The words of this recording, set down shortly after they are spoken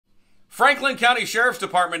Franklin County Sheriff's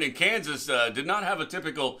Department in Kansas did not have a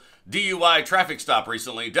typical DUI traffic stop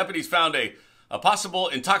recently. Deputies found a possible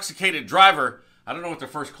intoxicated driver. I don't know what the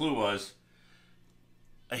first clue was.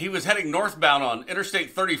 He was heading northbound on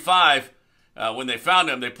Interstate 35 when they found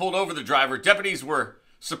him. They pulled over the driver. Deputies were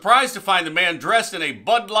surprised to find the man dressed in a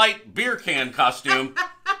Bud Light beer can costume.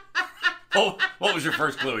 Oh, what was your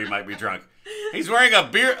first clue? He might be drunk. He's wearing a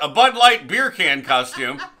Bud Light beer can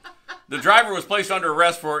costume. The driver was placed under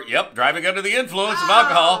arrest for, driving under the influence of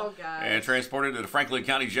alcohol and transported to the Franklin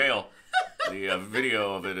County Jail. The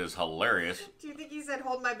video of it is hilarious. Do you think he said,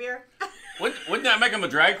 "Hold my beer"? Wouldn't that make him a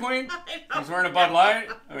drag queen? He's wearing a Bud Light?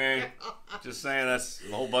 I mean, just saying that's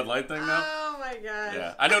the whole Bud Light thing now. Oh, my gosh.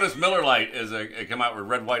 Yeah. I noticed Miller Lite it come out with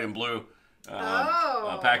red, white, and blue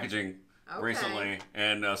packaging recently.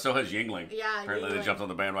 And so has Yingling. Yeah, apparently they jumped on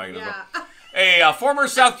the bandwagon as well. Yeah. A former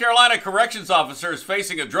South Carolina corrections officer is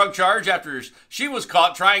facing a drug charge after she was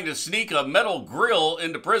caught trying to sneak a metal grill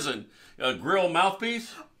into prison. A grill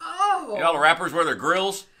mouthpiece? Oh. You know, the rappers wear their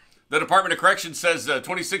grills. The Department of Corrections says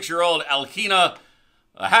 26-year-old Alkina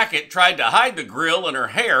Hackett tried to hide the grill in her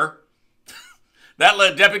hair. That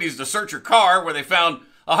led deputies to search her car, where they found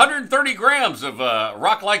 130 grams of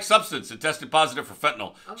rock-like substance that tested positive for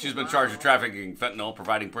fentanyl. She's been charged with trafficking fentanyl,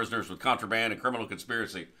 providing prisoners with contraband, and criminal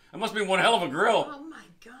conspiracy. It must be one hell of a grill. Oh, my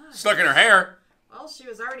God. Stuck in her hair. Well, she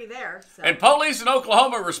was already there. So. And police in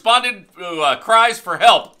Oklahoma responded to cries for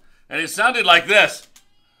help, and it sounded like this.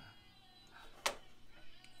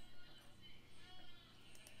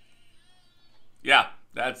 Yeah,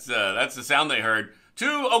 that's the sound they heard.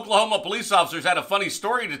 2 Oklahoma police officers had a funny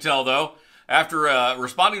story to tell, though. After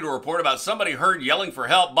responding to a report about somebody heard yelling for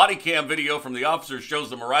help, body cam video from the officers shows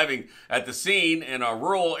them arriving at the scene in a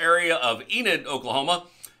rural area of Enid, Oklahoma,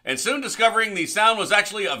 and soon discovering the sound was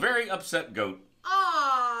actually a very upset goat.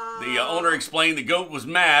 Aww. The owner explained the goat was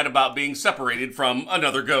mad about being separated from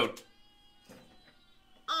another goat.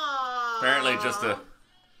 Aww. Apparently just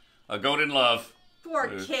a goat in love. Poor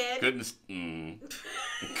kid.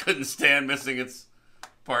 Couldn't stand missing its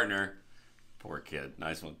partner. Poor kid.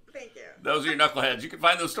 Nice one. Thank you. Those are your Knuckleheads. You can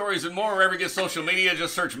find those stories and more wherever you get social media.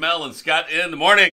 Just search Mel and Scott in the morning.